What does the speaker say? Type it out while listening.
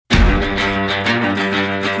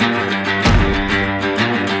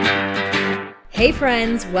Hey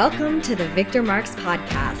friends, welcome to the Victor Marks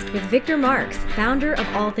Podcast with Victor Marks, founder of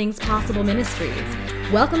All Things Possible Ministries.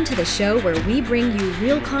 Welcome to the show where we bring you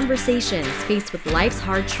real conversations faced with life's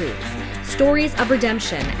hard truths, stories of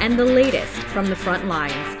redemption, and the latest from the front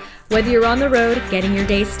lines. Whether you're on the road, getting your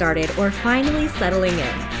day started, or finally settling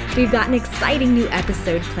in, we've got an exciting new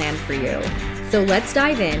episode planned for you. So let's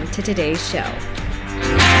dive in to today's show.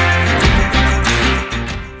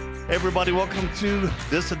 Hey everybody, welcome to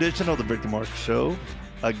this edition of the Victor Marks Show.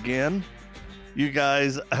 Again, you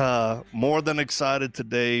guys, more than excited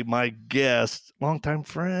today. My guest, longtime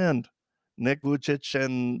friend, Nick Vujicic,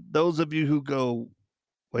 and those of you who go,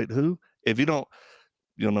 wait, who? If you don't,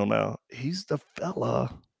 you'll know now. He's the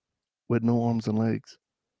fella with no arms and legs.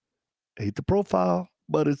 Hate the profile,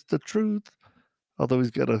 but it's the truth. Although he's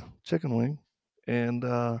got a chicken wing. And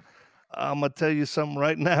I'm going to tell you something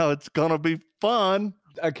right now. It's going to be fun.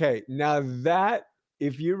 Okay, now that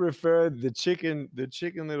if you refer the chicken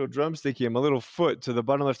little drumstick here, my little foot to the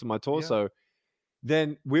bottom left of my torso,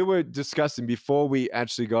 then we were discussing before we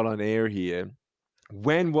actually got on air here,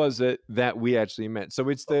 when was it that we actually met? So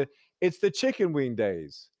it's the chicken wing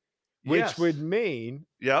days, which would mean,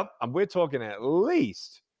 and we're talking at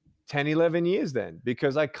least 10, 11 years then,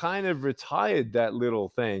 because I kind of retired that little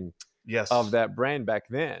thing of that brand back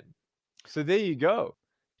then. So there you go.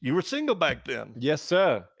 You were single back then. Yes,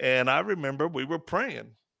 sir. And I remember we were praying.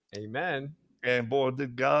 Amen. And boy,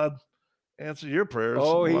 did God answer your prayers.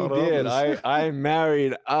 Oh, he did. I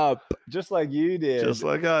married up just like you did. Just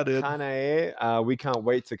like I did. We can't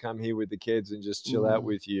wait to come here with the kids and just chill out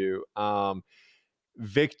with you.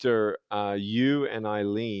 Victor, you and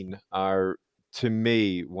Eileen are, to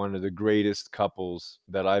me, one of the greatest couples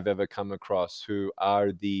that I've ever come across, who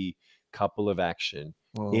are the couple of action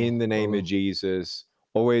in the name of Jesus.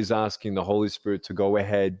 Always asking the Holy Spirit to go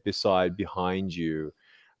ahead, behind you.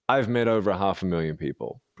 I've met over 500,000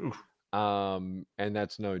 people. And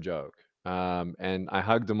that's no joke. And I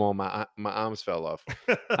hugged them all. My arms fell off.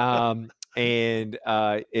 And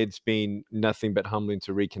it's been nothing but humbling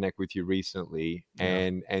to reconnect with you recently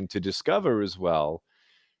and to discover as well,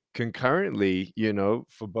 concurrently,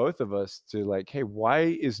 for both of us to like, hey,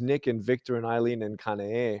 why is Nick and Victor and Eileen and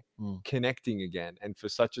Kanae connecting again? And for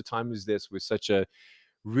such a time as this, with such a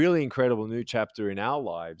really incredible new chapter in our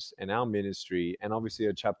lives and our ministry, and obviously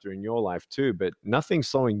a chapter in your life too, but nothing's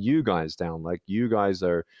slowing you guys down. Like, you guys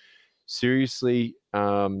are seriously,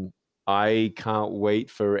 I can't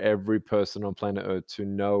wait for every person on planet Earth to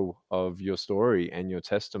know of your story and your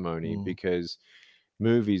testimony, because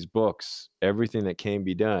movies, books, everything that can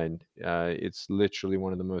be done, it's literally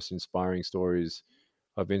one of the most inspiring stories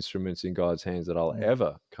of instruments in God's hands that I'll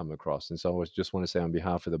ever come across. And so I just want to say, on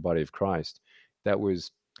behalf of the body of Christ, that was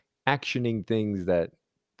actioning things that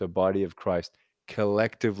the body of Christ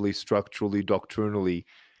collectively, structurally, doctrinally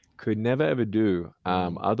could never ever do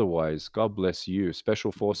otherwise. God bless you.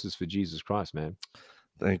 Special forces for Jesus Christ, man.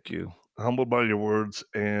 Thank you. Humbled by your words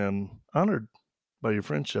and honored by your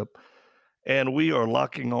friendship. And we are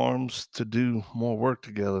locking arms to do more work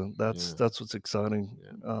together. That's what's exciting.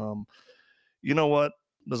 Yeah. You know what?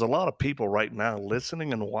 There's a lot of people right now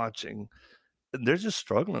listening and watching. They're just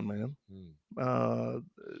struggling, man.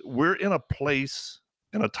 We're in a place,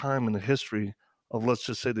 in a time in the history of, let's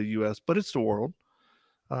just say, the U.S., but it's the world,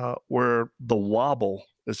 where the wobble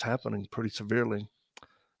is happening pretty severely.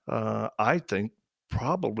 I think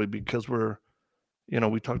probably because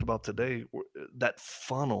we talked about today, that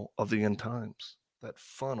funnel of the end times, that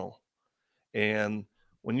funnel. And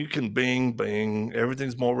when you can bing,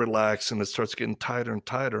 everything's more relaxed and it starts getting tighter and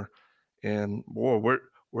tighter. And boy,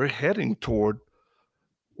 we're heading toward,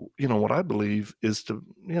 what I believe is the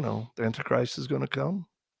Antichrist is going to come.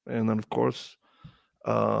 And then, of course,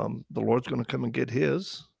 the Lord's going to come and get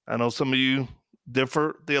his. I know some of you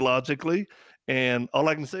differ theologically, and all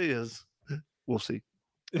I can say is we'll see.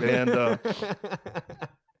 And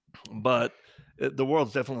but the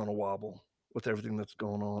world's definitely on a wobble with everything that's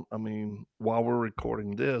going on. I mean, while we're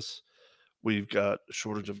recording this, we've got a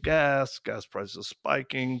shortage of gas prices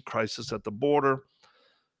spiking, crisis at the border,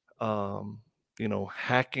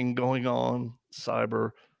 hacking going on,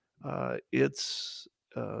 cyber. It's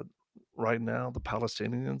right now the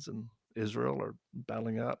Palestinians and Israel are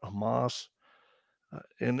battling out Hamas,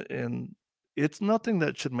 and it's nothing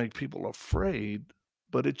that should make people afraid,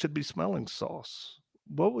 but it should be smelling sauce.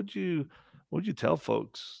 What would you tell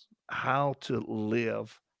folks how to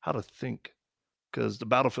live, how to think? Because the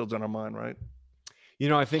battlefield's in our mind, right?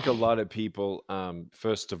 I think a lot of people,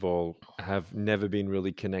 first of all, have never been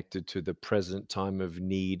really connected to the present time of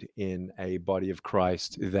need in a body of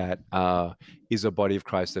Christ that is a body of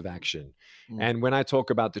Christ of action. And when I talk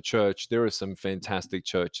about the church, there are some fantastic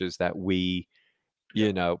churches that we,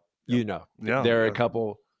 there are a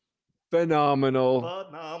couple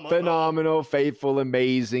phenomenal, faithful,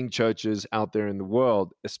 amazing churches out there in the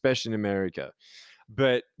world, especially in America.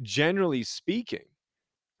 But generally speaking,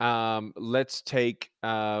 let's take,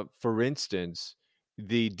 for instance,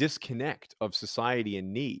 the disconnect of society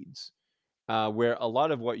and needs, where a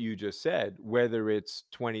lot of what you just said, whether it's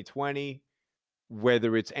 2020,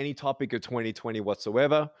 whether it's any topic of 2020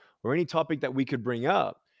 whatsoever, or any topic that we could bring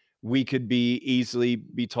up, we could be easily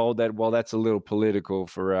be told that, well, that's a little political,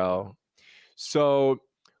 Pharrell. So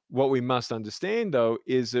what we must understand, though,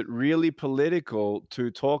 is it really political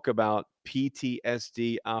to talk about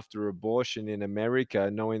PTSD after abortion in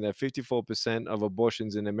America, knowing that 54% of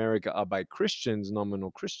abortions in America are by Christians,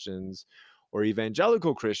 nominal Christians, or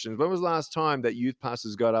evangelical Christians? When was the last time that youth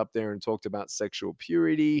pastors got up there and talked about sexual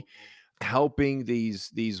purity, helping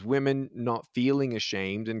these women not feeling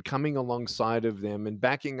ashamed and coming alongside of them and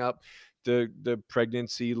backing up the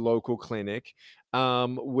pregnancy local clinic,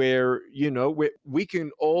 where we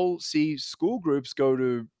can all see school groups go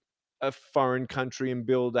to a foreign country and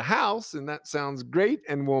build a house, and that sounds great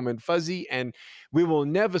and warm and fuzzy, and we will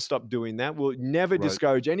never stop doing that. We'll never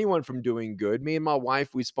discourage anyone from doing good. Me and my wife,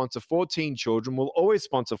 we sponsor 14 children. We'll always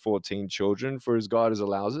sponsor 14 children for as God as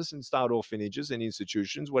allows us, and start orphanages and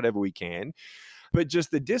institutions, whatever we can. But just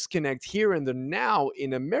the disconnect here and the now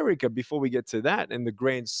in America, before we get to that, and the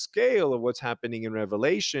grand scale of what's happening in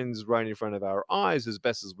Revelations right in front of our eyes, as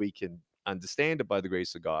best as we can understand it by the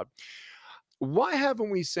grace of God. Why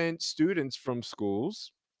haven't we sent students from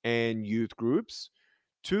schools and youth groups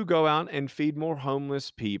to go out and feed more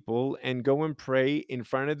homeless people and go and pray in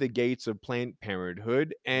front of the gates of Planned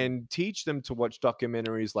Parenthood and teach them to watch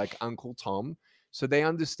documentaries like Uncle Tom, so they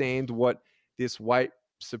understand what this white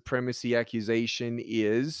supremacy accusation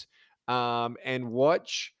is, and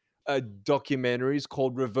watch documentaries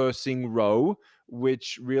called Reversing Roe,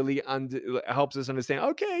 which really helps us understand,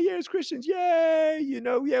 okay, yeah, as Christians, we're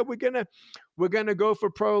gonna go for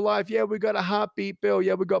pro-life. Yeah, we got a heartbeat bill.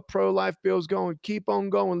 Yeah, we got pro-life bills going. Keep on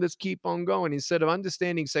going. Let's keep on going. Instead of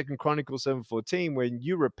understanding 2 Chronicles 7:14, when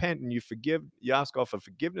you repent and you forgive, you ask God for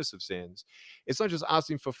forgiveness of sins. It's not just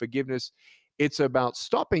asking for forgiveness. It's about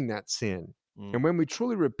stopping that sin. And when we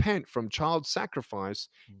truly repent from child sacrifice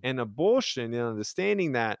and abortion, and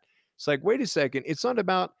understanding that, it's like, wait a second, it's not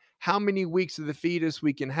about how many weeks of the fetus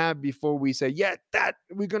we can have before we say, yeah, that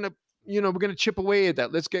we're gonna chip away at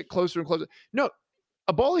that. Let's get closer and closer. No,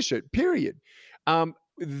 abolish it, period.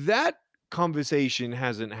 That conversation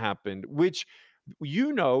hasn't happened, which,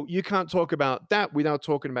 you can't talk about that without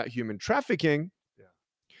talking about human trafficking,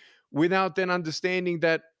 without then understanding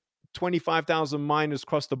that 25,000 minors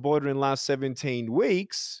crossed the border in the last 17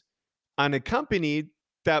 weeks unaccompanied,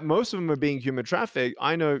 that most of them are being human trafficked.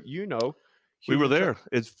 I know, we were there.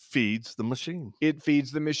 It feeds the machine. It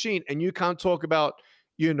feeds the machine. And you can't talk about,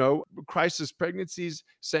 crisis pregnancies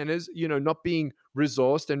centers, not being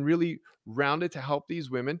resourced and really rounded to help these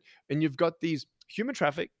women. And you've got these human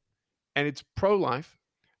traffic, and it's pro-life.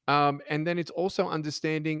 And then it's also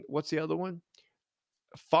understanding, what's the other one?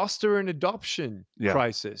 Foster and adoption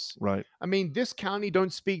crisis. Right. I mean, this county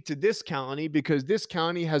don't speak to this county because this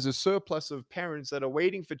county has a surplus of parents that are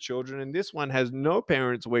waiting for children, and this one has no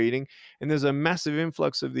parents waiting, and there's a massive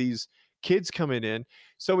influx of these kids coming in.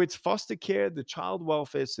 So it's foster care, the child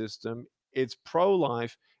welfare system, it's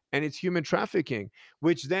pro-life, and it's human trafficking,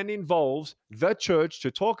 which then involves the church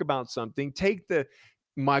to talk about something, take the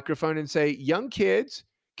microphone and say, young kids,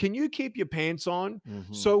 can you keep your pants on?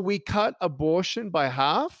 So we cut abortion by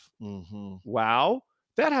half? Wow,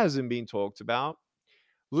 that hasn't been talked about.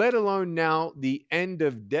 Let alone now the end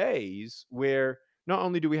of days, where not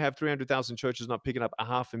only do we have 300,000 churches not picking up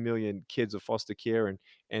 500,000 kids of foster care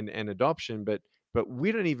and adoption, but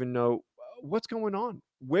we don't even know what's going on.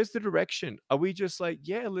 Where's the direction? Are we just like,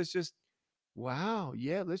 let's just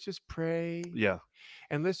pray. Yeah.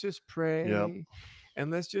 And let's just pray. Yep. And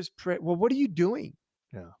let's just pray. Well, what are you doing?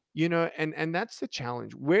 Yeah. And that's the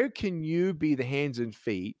challenge. Where can you be the hands and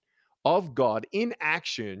feet of God in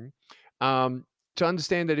action, to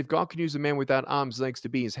understand that if God can use a man without arms and legs to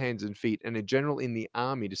be his hands and feet, and a general in the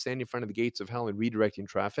army to stand in front of the gates of hell and redirecting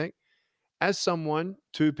traffic, as someone,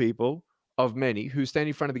 two people of many who stand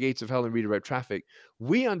in front of the gates of hell and redirect traffic,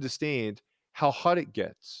 we understand how hot it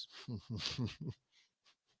gets.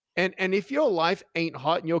 And if your life ain't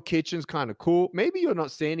hot and your kitchen's kind of cool, maybe you're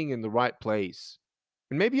not standing in the right place.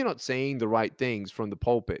 And maybe you're not saying the right things from the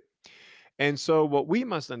pulpit. And so what we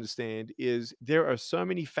must understand is there are so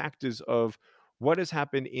many factors of what has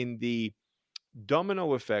happened in the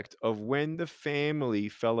domino effect of when the family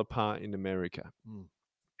fell apart in America,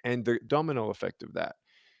 and the domino effect of that,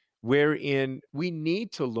 wherein we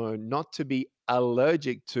need to learn not to be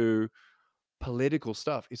allergic to political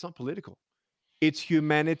stuff. It's not political. It's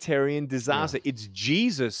humanitarian disaster. Yeah. It's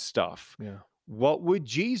Jesus stuff. Yeah. What would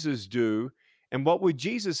Jesus do? And what would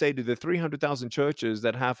Jesus say to the 300,000 churches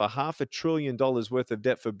that have $500 billion worth of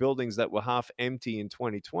debt for buildings that were half empty in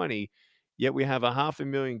 2020, yet we have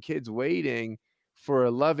 500,000 kids waiting for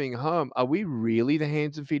a loving home? Are we really the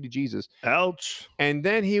hands and feet of Jesus? Ouch. And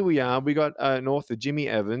then here we are. We got an author, Jimmy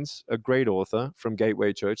Evans, a great author from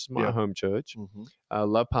Gateway Church, my home church.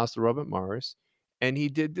 Love Pastor Robert Morris. And he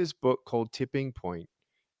did this book called Tipping Point.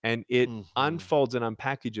 And it unfolds and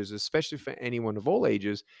unpackages, especially for anyone of all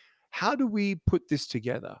ages, how do we put this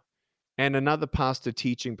together? And another pastor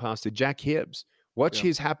teaching, Pastor Jack Hibbs, watch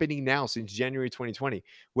his happening now since January 2020,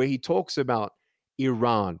 where he talks about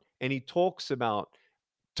Iran, and he talks about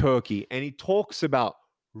Turkey, and he talks about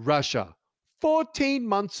Russia 14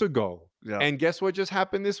 months ago. And guess what just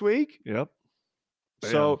happened this week? Bam.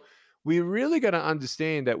 So we really got to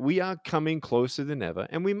understand that we are coming closer than ever.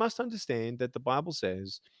 And we must understand that the Bible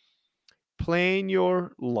says, plan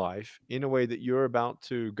your life in a way that you're about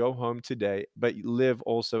to go home today, but live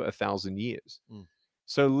also 1,000 years.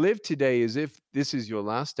 So live today as if this is your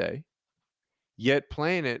last day, yet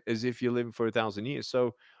plan it as if you're living for 1,000 years.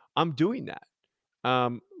 So I'm doing that.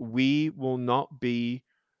 We will not be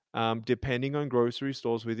depending on grocery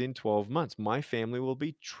stores within 12 months. My family will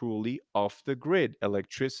be truly off the grid.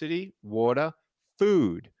 Electricity, water,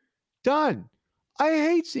 food. Done. I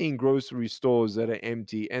hate seeing grocery stores that are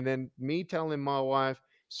empty and then me telling my wife,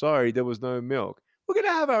 sorry, there was no milk. We're going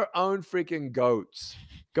to have our own freaking goats.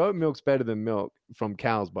 Goat milk's better than milk from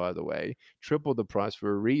cows, by the way. Triple the price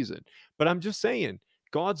for a reason. But I'm just saying,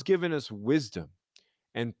 God's given us wisdom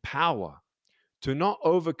and power to not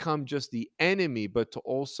overcome just the enemy, but to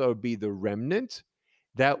also be the remnant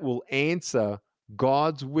that will answer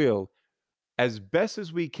God's will as best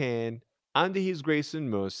as we can under his grace and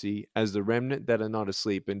mercy as the remnant that are not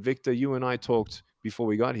asleep. And Victor, you and I talked before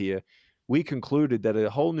we got here. We concluded that a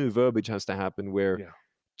whole new verbiage has to happen where,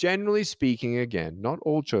 generally speaking, again, not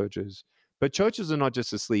all churches, but churches are not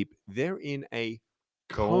just asleep. They're in a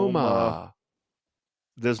coma.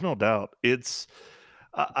 There's no doubt.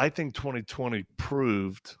 I think 2020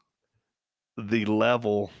 proved the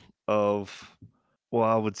level of, well,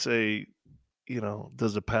 I would say,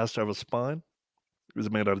 does a pastor have a spine? Is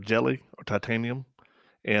it made out of jelly or titanium?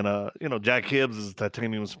 And, Jack Hibbs is a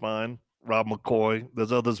titanium spine. Rob McCoy,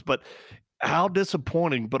 there's others. But how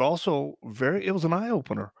disappointing, but also it was an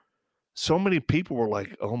eye-opener. So many people were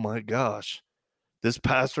like, oh, my gosh, this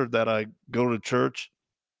pastor that I go to church,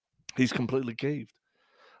 he's completely caved.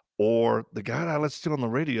 Or the guy that I listen to on the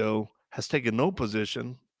radio has taken no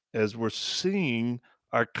position as we're seeing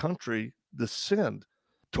our country descend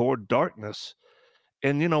toward darkness.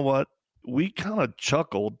 And you know what? We kind of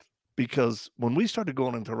chuckled because when we started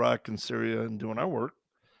going into Iraq and Syria and doing our work,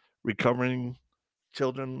 recovering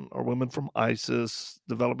children or women from ISIS,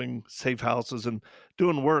 developing safe houses and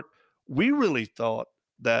doing work, we really thought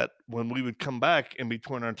that when we would come back in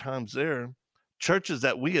between our times there, churches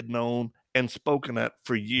that we had known and spoken at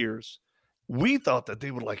for years, we thought that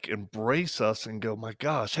they would embrace us and go, my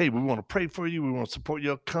gosh, hey, we want to pray for you. We want to support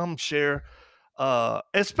you. Come share.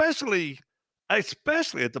 Especially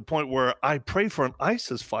at the point where I prayed for an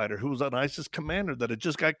ISIS fighter who was an ISIS commander that had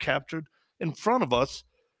just got captured in front of us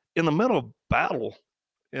in the middle of battle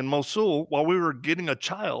in Mosul while we were getting a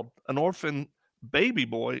child, an orphan baby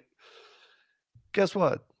boy. Guess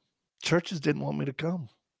what? Churches didn't want me to come.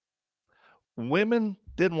 Women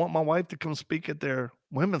didn't want my wife to come speak at their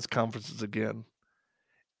women's conferences again.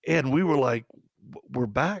 And we were like, we're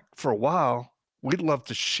back for a while. We'd love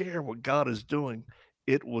to share what God is doing.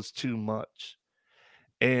 It was too much.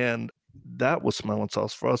 And that was smelling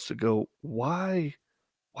sauce for us to go, why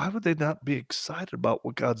would they not be excited about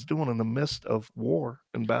what God's doing in the midst of war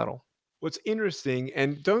and battle? What's interesting,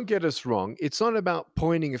 and don't get us wrong, it's not about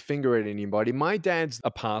pointing a finger at anybody. My dad's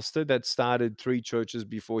a pastor that started 3 churches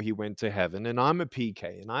before he went to heaven, and I'm a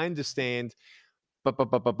PK, and I understand, but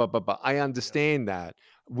I understand that.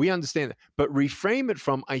 We understand that. But reframe it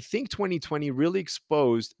from, I think 2020 really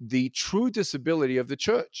exposed the true disability of the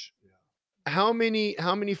church. How many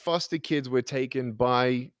foster kids were taken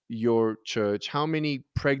by your church? How many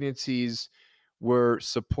pregnancies were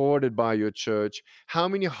supported by your church? How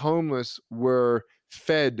many homeless were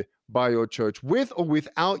fed by your church, with or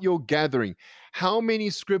without your gathering? How many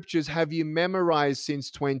scriptures have you memorized since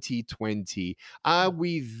 2020? Are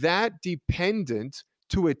we that dependent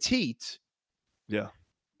to a teat? Yeah.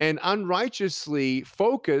 And unrighteously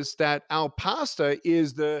focused that our pastor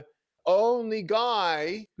is the only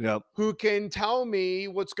guy who can tell me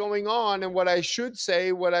what's going on and what I should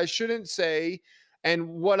say, what I shouldn't say, and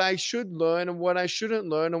what I should learn and what I shouldn't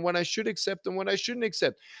learn, and what I should accept and what I shouldn't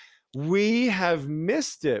accept. We have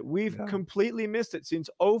missed it. We've completely missed it since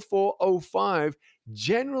 04, 05.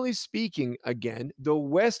 Generally speaking, again, the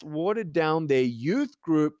West watered down their youth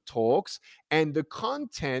group talks and the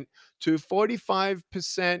content to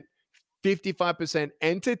 45%, 55%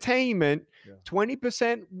 entertainment,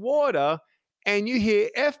 20% water, and you hear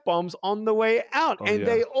F-bombs on the way out.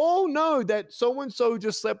 They all know that so-and-so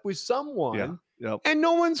just slept with someone and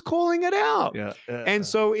no one's calling it out. And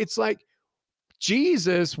so it's like,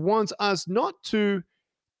 Jesus wants us not to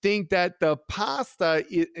think that the pastor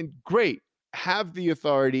is great, have the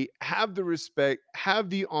authority, have the respect, have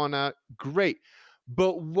the honor, great.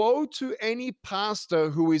 But woe to any pastor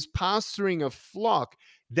who is pastoring a flock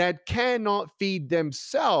that cannot feed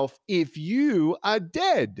themselves if you are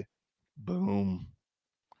dead. Boom.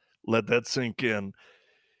 Let that sink in.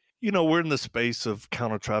 You know, we're in the space of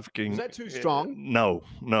counter trafficking. Is that too strong? No.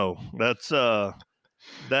 That's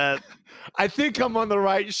that. I think I'm on the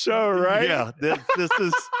right show, right? Yeah. This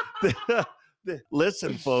is.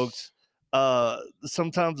 Listen, folks.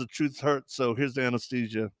 Sometimes the truth hurts. So here's the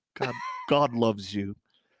anesthesia. God loves you.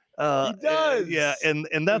 He does. Yeah,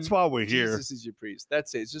 and that's why we're here. Jesus is your priest.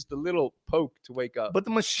 That's it. It's just a little poke to wake up. But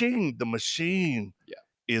the machine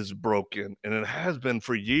is broken, and it has been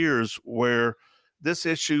for years, where this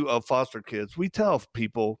issue of foster kids, we tell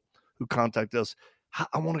people who contact us,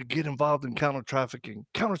 I want to get involved in counter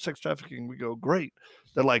sex trafficking. We go, great.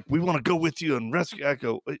 They're like, we want to go with you and rescue. I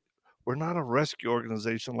go, we're not a rescue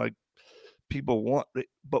organization like people want,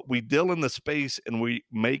 but we deal in the space and we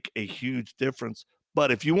make a huge difference.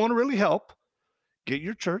 But if you want to really help, get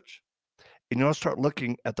your church and you want to start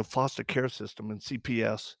looking at the foster care system and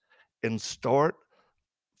CPS and start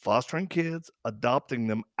fostering kids, adopting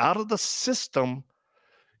them out of the system,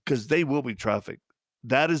 because they will be trafficked.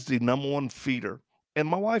 That is the number one feeder. And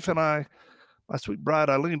my wife and I, my sweet bride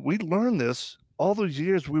Eileen, we learned this all those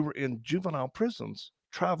years we were in juvenile prisons,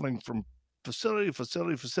 traveling from facility to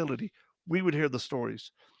facility to facility. We would hear the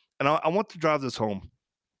stories. And I want to drive this home.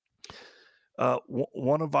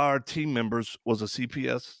 One of our team members was a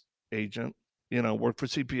CPS agent, worked for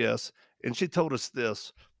CPS, and she told us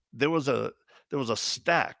this. There was a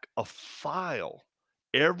stack, a file.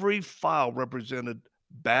 Every file represented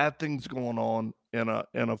bad things going on in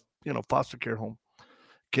a foster care home.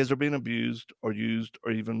 Kids are being abused or used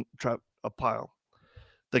or even trapped. A pile.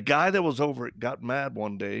 The guy that was over it got mad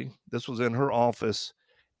one day. This was in her office,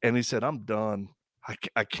 and he said, "I'm done.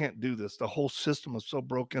 I can't do this. The whole system is so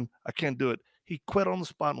broken. I can't do it." He quit on the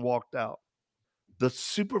spot and walked out. The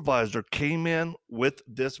supervisor came in with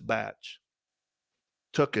this batch,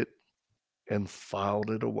 took it, and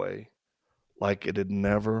filed it away like it had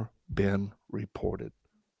never been reported.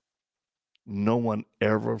 No one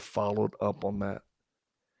ever followed up on that.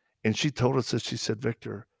 And she told us this. She said,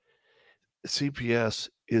 "Victor, CPS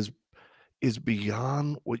is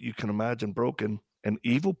beyond what you can imagine broken, and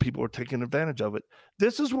evil people are taking advantage of it."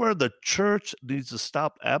 This is where the church needs to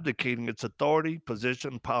stop abdicating its authority,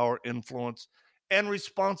 position, power, influence, and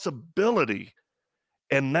responsibility,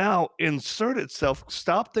 and now insert itself.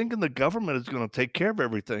 Stop thinking the government is going to take care of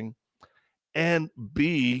everything, and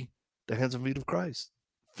be the hands and feet of Christ.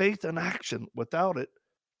 Faith and action. Without it,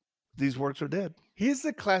 these works are dead. Here's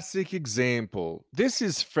the classic example. This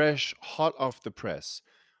is fresh, hot off the press.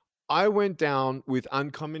 I went down with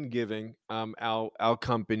Uncommon Giving, our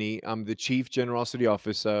company. I'm the chief generosity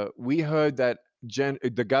officer. We heard that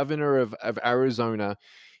the governor of Arizona,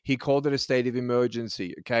 he called it a state of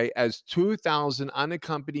emergency, okay, as 2,000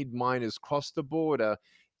 unaccompanied minors crossed the border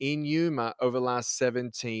in Yuma over the last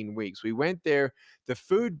 17 weeks. We went there. The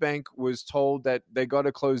food bank was told that they got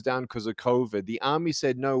to close down because of COVID. The Army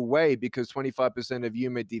said no way, because 25% of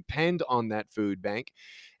Yuma depend on that food bank.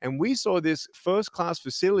 And we saw this first-class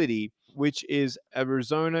facility, which is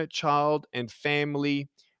Arizona Child and Family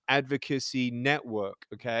Advocacy Network,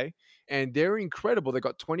 okay? And they're incredible. They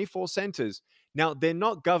got 24 centers. Now, they're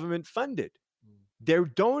not government funded. They're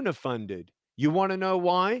donor funded. You want to know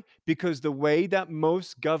why? Because the way that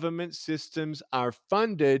most government systems are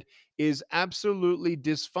funded is absolutely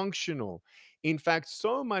dysfunctional. In fact,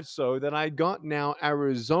 so much so that I got now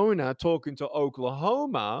Arizona talking to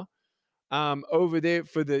Oklahoma over there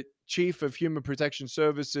for the chief of human protection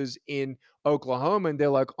services in Oklahoma, and they're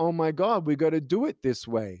like, oh my God, we got to do it this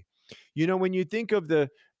way. When you think of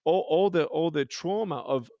all the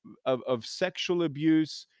trauma of sexual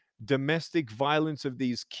abuse, domestic violence of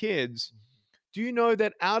these kids, do you know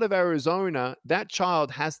that out of Arizona, that child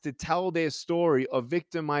has to tell their story of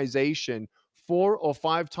victimization 4 or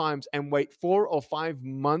 5 times and wait 4 or 5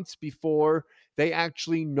 months before they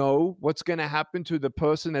actually know what's going to happen to the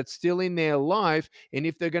person that's still in their life and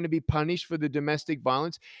if they're going to be punished for the domestic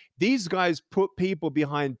violence? These guys put people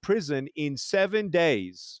behind prison in 7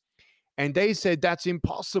 days, and they said that's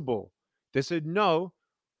impossible. They said no.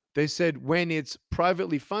 They said when it's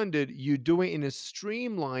privately funded, you do it in a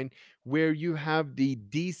streamline where you have the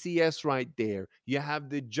DCS right there. You have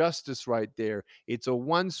the justice right there. It's a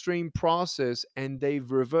one-stream process, and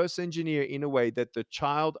they've reverse engineered in a way that the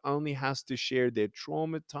child only has to share their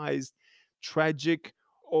traumatized, tragic,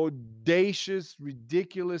 audacious,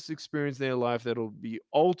 ridiculous experience in their life that'll be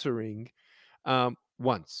altering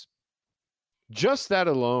once. Just that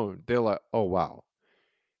alone, they're like, oh, wow.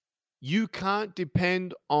 You can't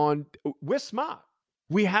depend on, we're smart.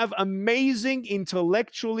 We have amazing,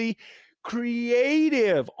 intellectually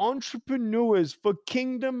creative entrepreneurs for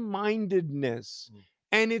kingdom-mindedness.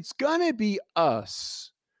 And it's going to be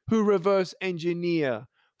us who reverse engineer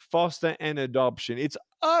foster and adoption. It's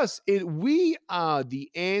us. We are the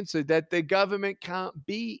answer that the government can't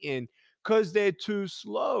be in because they're too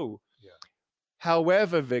slow. Yeah.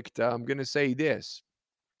 However, Victor, I'm going to say this.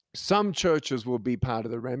 Some churches will be part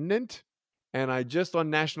of the remnant. And I just on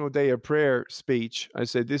National Day of Prayer speech, I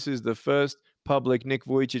said, this is the first public Nick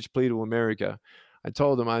Vujicic plea to America. I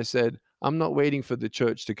told him, I said, I'm not waiting for the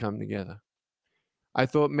church to come together. I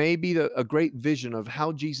thought maybe a great vision of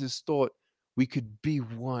how Jesus thought we could be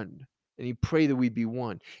one. And he prayed that we'd be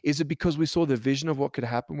one. Is it because we saw the vision of what could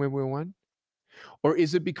happen when we were one? Or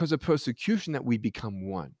is it because of persecution that we become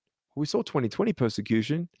one? We saw 2020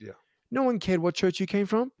 persecution. Yeah. No one cared what church you came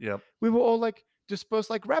from. Yep. We were all like dispersed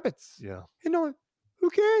like rabbits. Yeah. And no one, who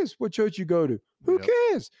cares what church you go to? Who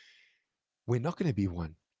cares? We're not going to be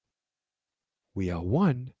one. We are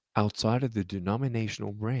one outside of the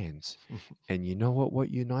denominational brands. And you know what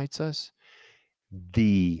unites us?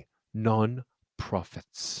 The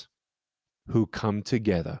non-profits who come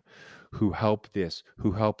together, who help this,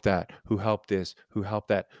 who help that, who help this, who help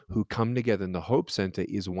that, who come together. And the Hope Center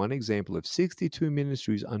is one example of 62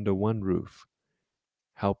 ministries under one roof,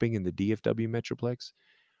 helping in the DFW Metroplex.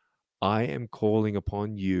 I am calling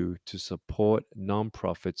upon you to support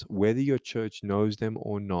nonprofits, whether your church knows them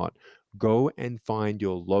or not. Go and find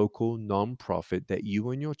your local nonprofit that you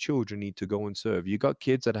and your children need to go and serve. You got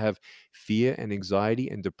kids that have fear and anxiety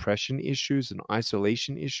and depression issues and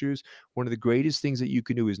isolation issues. One of the greatest things that you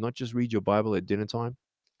can do is not just read your Bible at dinner time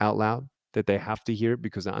out loud, that they have to hear it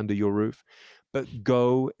because they're under your roof, but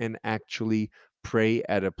go and actually pray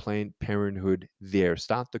at a Planned Parenthood there.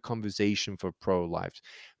 Start the conversation for pro-life.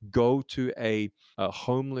 Go to a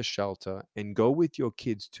homeless shelter and go with your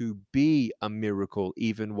kids to be a miracle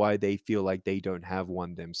even while they feel like they don't have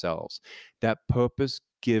one themselves. That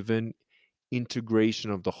purpose-given integration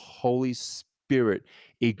of the Holy Spirit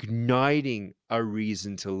igniting a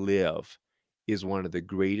reason to live is one of the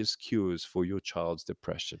greatest cures for your child's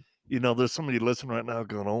depression. You know, there's somebody listening right now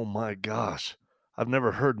going, oh my gosh, I've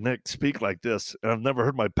never heard Nick speak like this. And I've never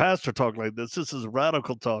heard my pastor talk like this. This is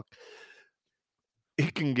radical talk.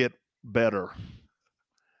 It can get better.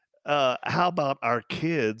 How about our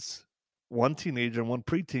kids, one teenager and one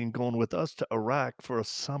preteen, going with us to Iraq for a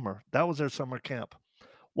summer? That was their summer camp.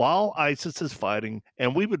 While ISIS is fighting,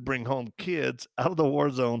 and we would bring home kids out of the war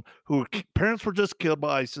zone who parents were just killed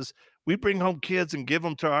by ISIS. We bring home kids and give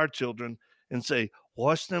them to our children and say,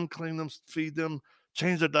 wash them, clean them, feed them,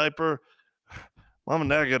 change their diaper. Mom and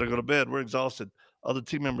Dad got to go to bed. We're exhausted. Other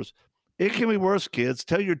team members. It can be worse, kids.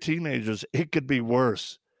 Tell your teenagers it could be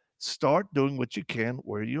worse. Start doing what you can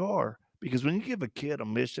where you are. Because when you give a kid a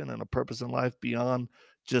mission and a purpose in life beyond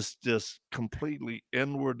just this completely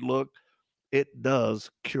inward look, it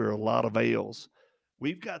does cure a lot of ails.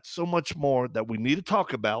 We've got so much more that we need to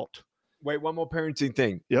talk about. Wait, one more parenting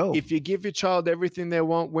thing. If you give your child everything they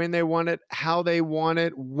want, when they want it, how they want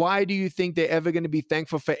it, why do you think they're ever going to be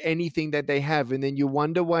thankful for anything that they have? And then you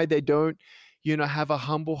wonder why they don't, have a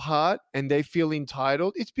humble heart and they feel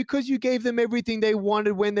entitled. It's because you gave them everything they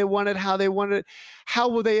wanted, when they wanted, how they wanted it. How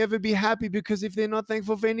will they ever be happy? Because if they're not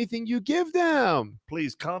thankful for anything you give them.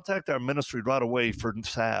 Please contact our ministry right away for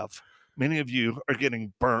salve. Many of you are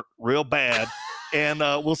getting burnt real bad. And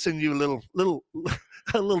we'll send you a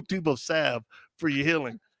little tube of salve for your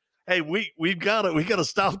healing. Hey, we gotta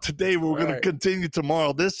stop today. We're gonna continue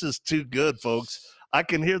tomorrow. This is too good, folks. I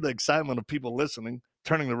can hear the excitement of people listening,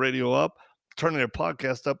 turning the radio up, turning their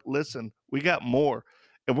podcast up. Listen, we got more.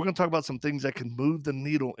 And we're gonna talk about some things that can move the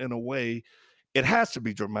needle in a way. It has to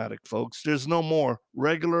be dramatic, folks. There's no more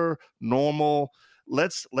regular, normal.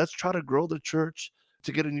 Let's try to grow the church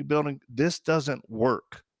to get a new building. This doesn't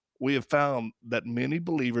work. We have found that many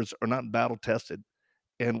believers are not battle tested,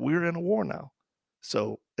 and we're in a war now.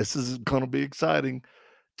 So this is going to be exciting.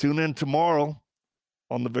 Tune in tomorrow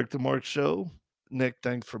on the Victor Marks Show. Nick,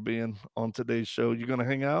 thanks for being on today's show. You going to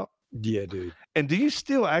hang out? Yeah, dude. And do you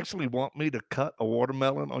still actually want me to cut a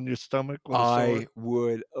watermelon on your stomach? I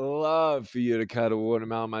would love for you to cut a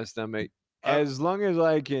watermelon on my stomach, as long as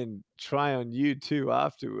I can try on you too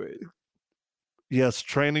afterward. Yes,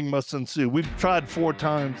 training must ensue. We've tried 4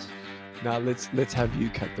 times. Now let's have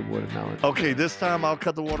you cut the watermelon. Okay, this time I'll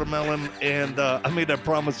cut the watermelon, and I made that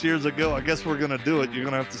promise years ago. I guess we're going to do it. You're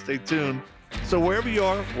going to have to stay tuned. So wherever you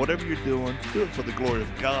are, whatever you're doing, do it for the glory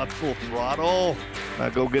of God, full throttle. Now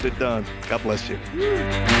go get it done. God bless you.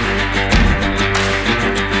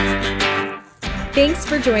 Thanks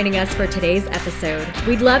for joining us for today's episode.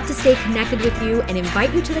 We'd love to stay connected with you and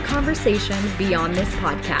invite you to the conversation beyond this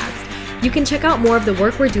podcast. You can check out more of the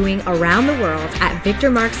work we're doing around the world at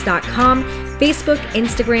victormarks.com, Facebook,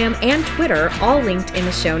 Instagram, and Twitter, all linked in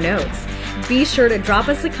the show notes. Be sure to drop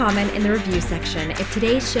us a comment in the review section if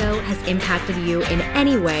today's show has impacted you in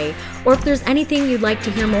any way, or if there's anything you'd like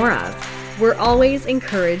to hear more of. We're always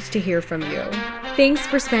encouraged to hear from you. Thanks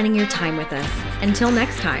for spending your time with us. Until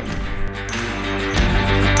next time.